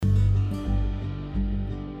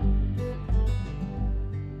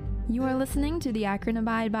You are listening to the Akron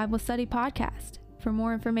Abide Bible Study Podcast. For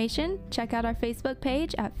more information, check out our Facebook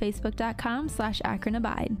page at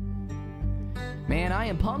facebook.com/AkronAbide. Man, I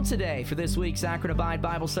am pumped today for this week's Akron Abide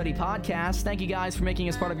Bible Study Podcast. Thank you guys for making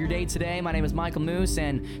us part of your day today. My name is Michael Moose,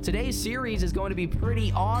 and today's series is going to be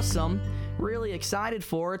pretty awesome. Really excited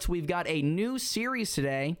for it. We've got a new series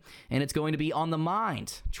today, and it's going to be on the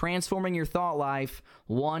mind, transforming your thought life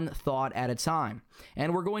one thought at a time.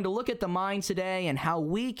 And we're going to look at the mind today and how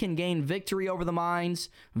we can gain victory over the minds,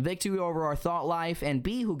 victory over our thought life, and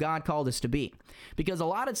be who God called us to be. Because a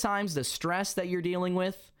lot of times the stress that you're dealing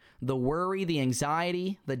with, the worry, the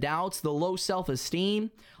anxiety, the doubts, the low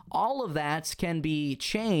self-esteem, all of that can be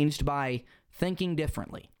changed by thinking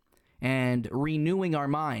differently and renewing our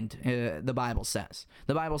mind, the Bible says.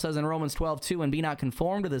 The Bible says in Romans 12:2, "And be not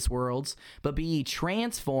conformed to this world, but be ye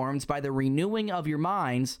transformed by the renewing of your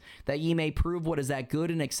minds, that ye may prove what is that good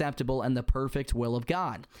and acceptable and the perfect will of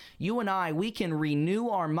God." You and I, we can renew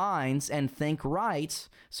our minds and think right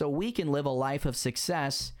so we can live a life of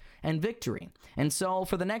success and victory. And so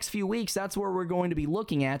for the next few weeks, that's where we're going to be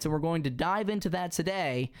looking at, and we're going to dive into that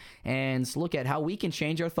today and look at how we can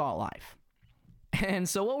change our thought life. And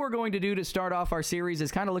so what we're going to do to start off our series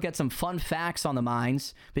is kind of look at some fun facts on the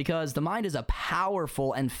minds, because the mind is a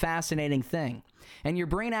powerful and fascinating thing. And your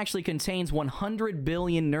brain actually contains 100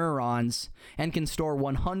 billion neurons and can store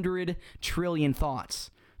 100 trillion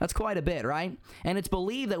thoughts. That's quite a bit, right? And it's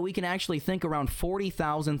believed that we can actually think around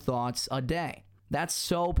 40,000 thoughts a day. That's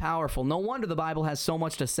so powerful. No wonder the Bible has so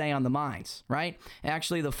much to say on the minds, right?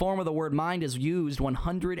 Actually, the form of the word mind is used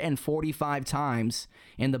 145 times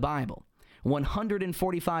in the Bible.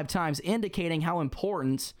 145 times, indicating how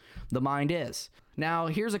important the mind is. Now,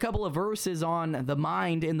 here's a couple of verses on the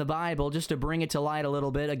mind in the Bible, just to bring it to light a little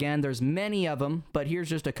bit. Again, there's many of them, but here's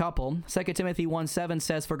just a couple. 2 Timothy 1:7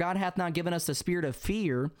 says, "For God hath not given us the spirit of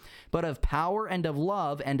fear, but of power and of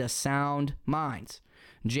love and a sound mind."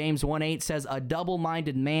 James 1:8 says, "A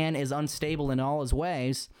double-minded man is unstable in all his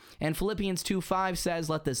ways." And Philippians 2:5 says,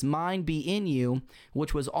 "Let this mind be in you,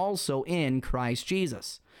 which was also in Christ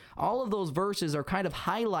Jesus." All of those verses are kind of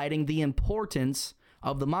highlighting the importance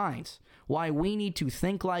of the mind, why we need to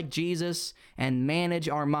think like Jesus and manage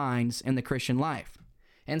our minds in the Christian life.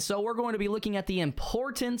 And so we're going to be looking at the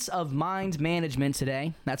importance of mind management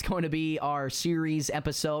today. That's going to be our series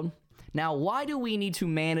episode. Now, why do we need to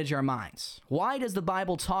manage our minds? Why does the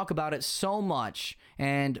Bible talk about it so much?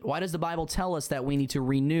 And why does the Bible tell us that we need to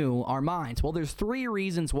renew our minds? Well, there's three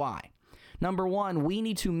reasons why. Number one, we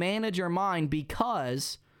need to manage our mind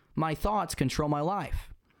because my thoughts control my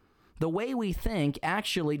life. The way we think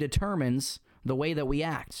actually determines the way that we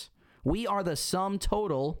act. We are the sum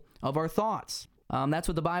total of our thoughts. That's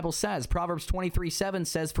what the Bible says. Proverbs 23:7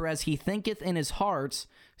 says, "For as he thinketh in his heart,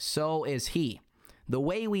 so is he." The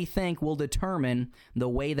way we think will determine the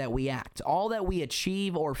way that we act. All that we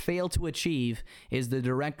achieve or fail to achieve is the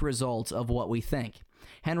direct result of what we think.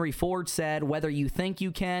 Henry Ford said, "Whether you think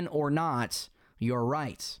you can or not, you're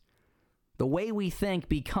right." The way we think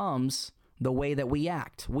becomes the way that we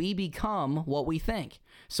act. We become what we think.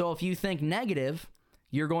 So if you think negative,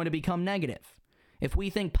 you're going to become negative. If we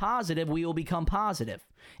think positive, we will become positive.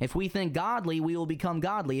 If we think godly, we will become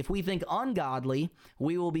godly. If we think ungodly,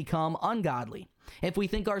 we will become ungodly. If we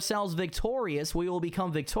think ourselves victorious, we will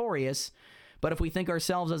become victorious. But if we think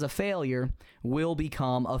ourselves as a failure, we'll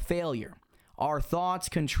become a failure. Our thoughts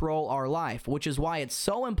control our life, which is why it's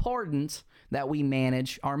so important that we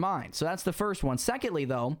manage our mind. So that's the first one. Secondly,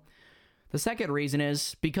 though, the second reason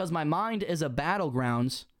is because my mind is a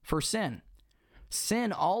battleground for sin.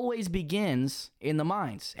 Sin always begins in the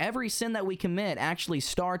mind. Every sin that we commit actually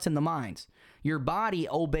starts in the mind. Your body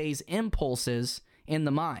obeys impulses in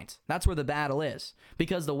the mind. That's where the battle is,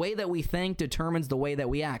 because the way that we think determines the way that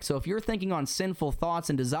we act. So if you're thinking on sinful thoughts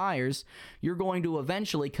and desires, you're going to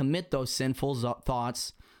eventually commit those sinful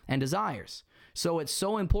thoughts and desires. So it's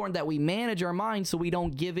so important that we manage our mind so we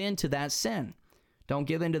don't give in to that sin. Don't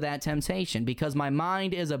give in to that temptation, because my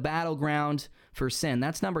mind is a battleground for sin.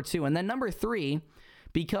 That's number two. And then number three,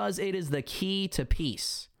 because it is the key to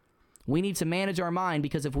peace. We need to manage our mind,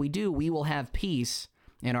 because if we do, we will have peace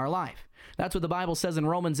in our life. That's what the Bible says in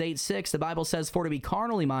Romans 8:6. The Bible says, "For to be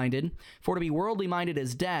carnally minded, for to be worldly minded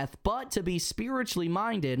is death, but to be spiritually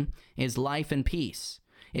minded is life and peace."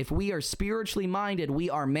 If we are spiritually minded, we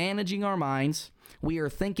are managing our minds, we are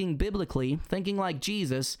thinking biblically, thinking like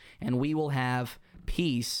Jesus, and we will have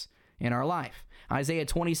peace in our life. Isaiah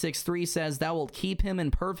 26:3 says, "Thou wilt keep him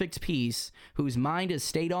in perfect peace, whose mind is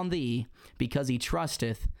stayed on thee, because he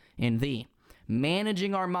trusteth in thee."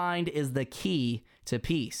 Managing our mind is the key to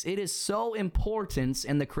peace. It is so important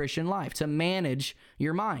in the Christian life to manage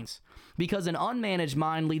your minds, because an unmanaged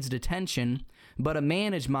mind leads to tension, but a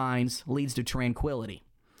managed mind leads to tranquility.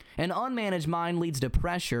 An unmanaged mind leads to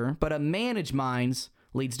pressure, but a managed mind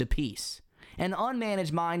leads to peace. An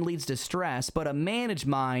unmanaged mind leads to stress, but a managed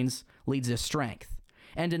mind leads to strength.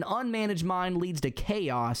 And an unmanaged mind leads to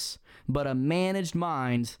chaos, but a managed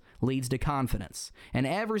mind leads to confidence. And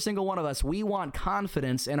every single one of us, we want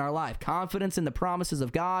confidence in our life, confidence in the promises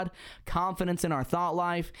of God, confidence in our thought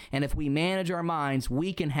life. And if we manage our minds,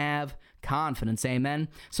 we can have confidence. Amen.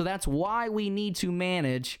 So that's why we need to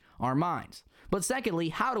manage our minds. But secondly,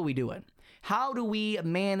 how do we do it? How do we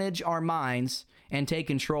manage our minds and take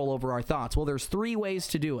control over our thoughts? Well, there's 3 ways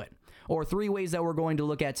to do it, or 3 ways that we're going to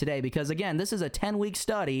look at today, because again, this is a 10-week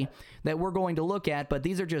study that we're going to look at, but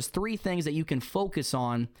these are just 3 things that you can focus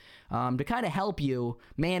on to kind of help you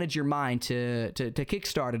manage your mind, to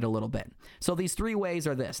kickstart it a little bit. So these 3 ways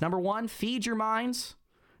are this. Number 1, feed your minds.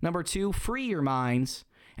 Number 2, free your minds.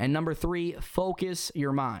 And number 3, focus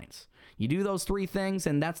your minds. You do those 3 things,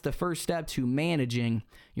 and that's the first step to managing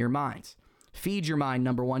your minds. Feed your mind,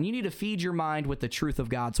 number 1. You need to feed your mind with the truth of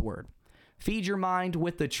God's word. Feed your mind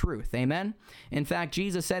with the truth. Amen? In fact,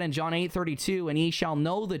 Jesus said in John 8:32, "And ye shall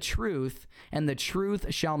know the truth, and the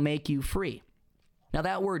truth shall make you free." Now,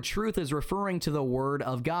 that word truth is referring to the word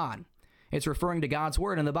of God. It's referring to God's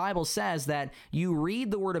word. And the Bible says that you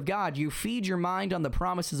read the word of God, you feed your mind on the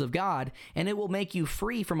promises of God, and it will make you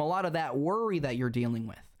free from a lot of that worry that you're dealing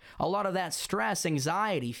with. A lot of that stress,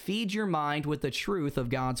 anxiety. Feed your mind with the truth of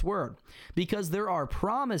God's word, because there are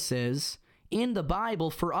promises in the Bible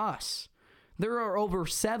for us. There are over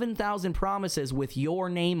 7,000 promises with your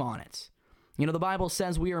name on it. You know, the Bible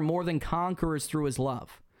says we are more than conquerors through his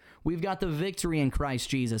love. We've got the victory in Christ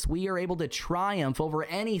Jesus. We are able to triumph over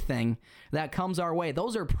anything that comes our way.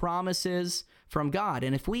 Those are promises from God.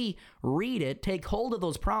 And if we read it, take hold of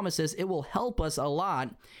those promises, it will help us a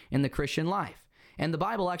lot in the Christian life. And the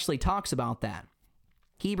Bible actually talks about that.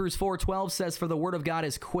 Hebrews 4:12 says, "For the word of God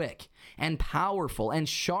is quick and powerful and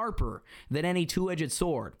sharper than any two-edged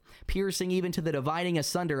sword, piercing even to the dividing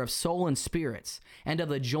asunder of soul and spirits, and of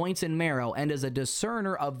the joints and marrow, and is a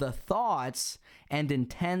discerner of the thoughts and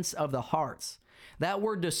intents of the hearts." That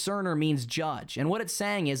word discerner means judge. And what it's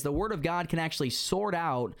saying is the word of God can actually sort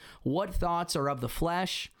out what thoughts are of the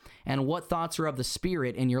flesh and what thoughts are of the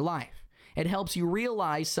spirit in your life. It helps you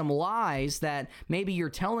realize some lies that maybe you're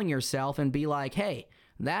telling yourself and be like, hey,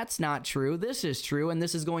 that's not true. This is true, and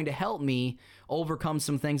this is going to help me overcome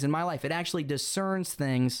some things in my life. It actually discerns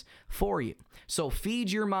things for you. So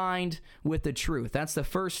feed your mind with the truth. That's the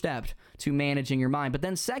first step to managing your mind. But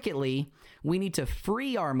then secondly, we need to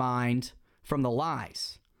free our mind from the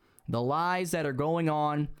lies that are going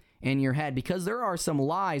on in your head, because there are some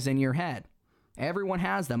lies in your head. Everyone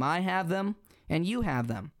has them. I have them, and you have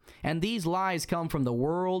them. And these lies come from the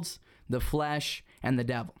world, the flesh, and the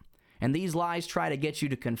devil. And these lies try to get you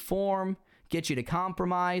to conform, get you to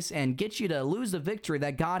compromise, and get you to lose the victory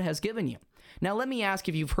that God has given you. Now, let me ask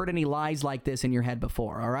if you've heard any lies like this in your head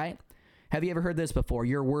before, all right? Have you ever heard this before?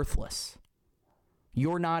 You're worthless.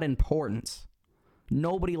 You're not important.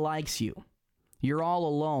 Nobody likes you. You're all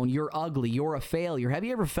alone. You're ugly. You're a failure. Have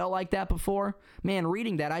you ever felt like that before? Man,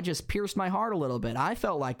 reading that, I just pierced my heart a little bit. I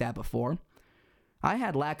felt like that before. I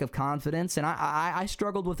had lack of confidence, and I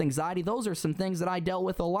struggled with anxiety. Those are some things that I dealt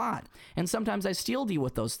with a lot. And sometimes I still deal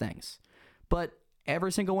with those things. But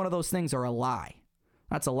every single one of those things are a lie.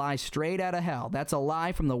 That's a lie straight out of hell. That's a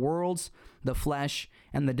lie from the world's, the flesh,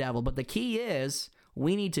 and the devil. But the key is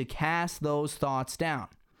we need to cast those thoughts down.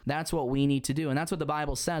 That's what we need to do. And that's what the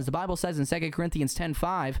Bible says. The Bible says in 2 Corinthians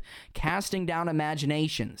 10:5, casting down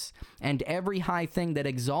imaginations and every high thing that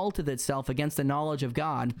exalteth itself against the knowledge of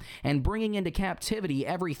God, and bringing into captivity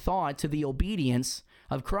every thought to the obedience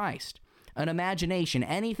of Christ. An imagination,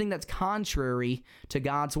 anything that's contrary to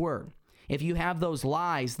God's word. If you have those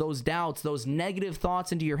lies, those doubts, those negative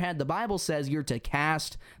thoughts into your head, the Bible says you're to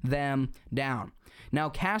cast them down. Now,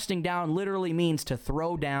 casting down literally means to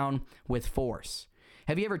throw down with force.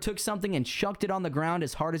 Have you ever took something and chucked it on the ground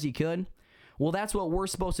as hard as you could? Well, that's what we're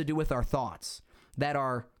supposed to do with our thoughts that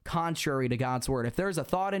are contrary to God's word. If there's a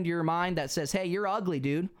thought into your mind that says, hey, you're ugly,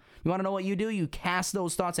 dude. You want to know what you do? You cast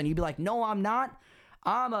those thoughts and you be like, no, I'm not.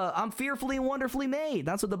 I'm fearfully and wonderfully made.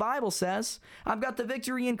 That's what the Bible says. I've got the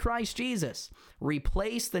victory in Christ Jesus.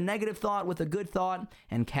 Replace the negative thought with a good thought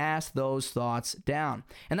and cast those thoughts down.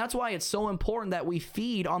 And that's why it's so important that we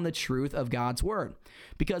feed on the truth of God's word.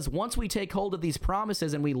 Because once we take hold of these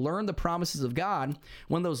promises and we learn the promises of God,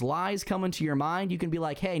 when those lies come into your mind, you can be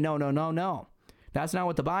like, hey, no. That's not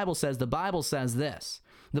what the Bible says. The Bible says this.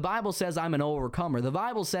 The Bible says I'm an overcomer. The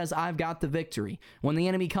Bible says I've got the victory. When the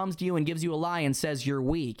enemy comes to you and gives you a lie and says you're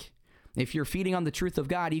weak, if you're feeding on the truth of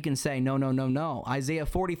God, you can say, no, no, no, no. Isaiah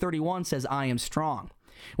 40:31 says, I am strong.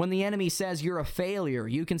 When the enemy says you're a failure,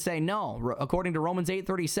 you can say, no. According to Romans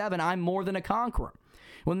 8:37, I'm more than a conqueror.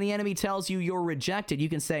 When the enemy tells you you're rejected, you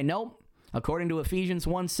can say, nope. According to Ephesians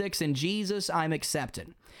 1:6, in Jesus, I'm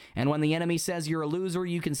accepted. And when the enemy says you're a loser,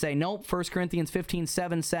 you can say, nope. 1 Corinthians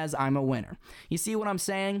 15:7 says, I'm a winner. You see what I'm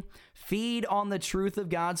saying? Feed on the truth of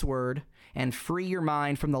God's word and free your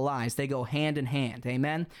mind from the lies. They go hand in hand.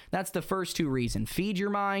 Amen? That's the first two reasons. Feed your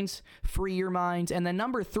minds, free your minds. And then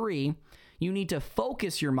number 3, you need to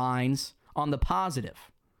focus your minds on the positive.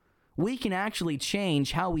 We can actually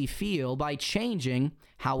change how we feel by changing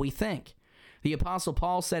how we think. The Apostle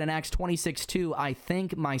Paul said in Acts 26:2, I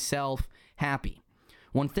think myself happy.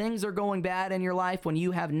 When things are going bad in your life, when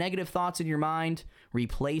you have negative thoughts in your mind,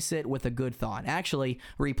 replace it with a good thought. Actually,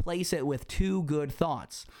 replace it with 2 good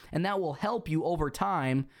thoughts. And that will help you over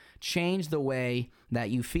time change the way that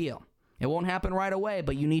you feel. It won't happen right away,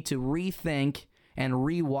 but you need to rethink and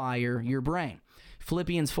rewire your brain.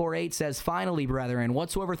 Philippians 4:8 says, finally, brethren,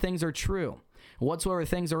 whatsoever things are true, whatsoever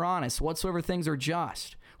things are honest, whatsoever things are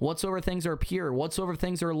just, whatsoever things are pure, whatsoever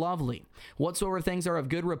things are lovely, whatsoever things are of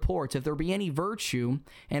good report, if there be any virtue,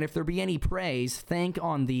 and if there be any praise, think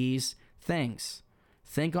on these things.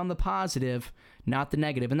 Think on the positive, not the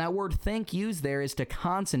negative. And that word think used there is to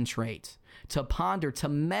concentrate, to ponder, to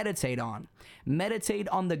meditate on. Meditate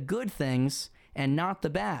on the good things and not the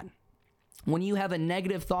bad. When you have a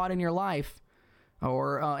negative thought in your life,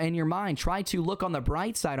 or in your mind, try to look on the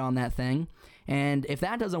bright side on that thing. And if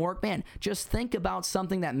that doesn't work, man, just think about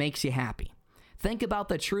something that makes you happy. Think about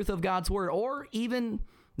the truth of God's word, or even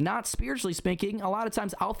not spiritually speaking, a lot of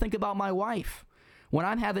times I'll think about my wife. When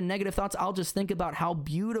I'm having negative thoughts, I'll just think about how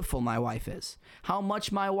beautiful my wife is, how much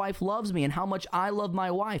my wife loves me, and how much I love my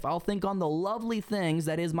wife. I'll think on the lovely things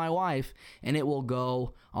that is my wife, and it will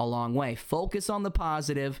go a long way. Focus on the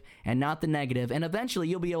positive and not the negative, and eventually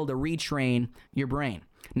you'll be able to retrain your brain.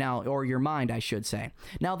 Now, or your mind, I should say.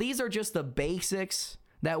 Now, these are just the basics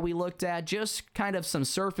that we looked at, just kind of some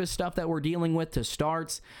surface stuff that we're dealing with to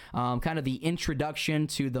start, kind of the introduction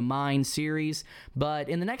to the mind series. But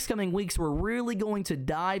in the next coming weeks, we're really going to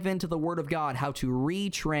dive into the Word of God, how to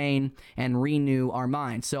retrain and renew our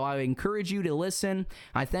minds. So I encourage you to listen.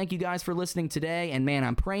 I thank you guys for listening today, and man,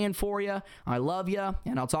 I'm praying for you. I love you,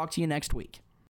 and I'll talk to you next week.